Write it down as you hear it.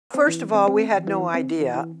First of all, we had no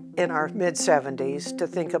idea in our mid-70s to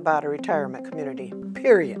think about a retirement community,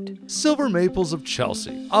 period. Silver Maples of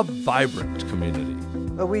Chelsea, a vibrant community.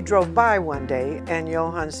 But we drove by one day and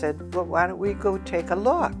Johan said, well, why don't we go take a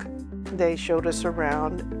look? They showed us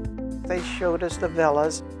around. They showed us the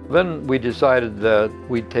villas. Then we decided that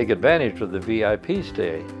we'd take advantage of the VIP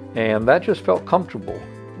stay, and that just felt comfortable.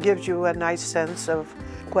 Gives you a nice sense of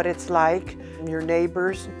what it's like, your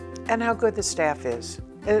neighbors, and how good the staff is.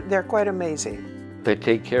 They're quite amazing. They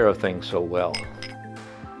take care of things so well.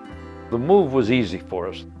 The move was easy for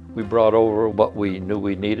us. We brought over what we knew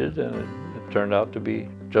we needed, and it turned out to be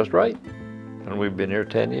just right. And we've been here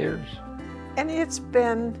 10 years. And it's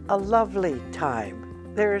been a lovely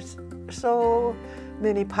time. There's so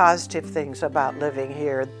many positive things about living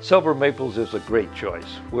here. Silver Maples is a great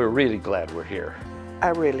choice. We're really glad we're here. I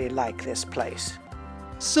really like this place.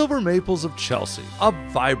 Silver Maples of Chelsea, a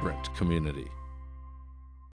vibrant community.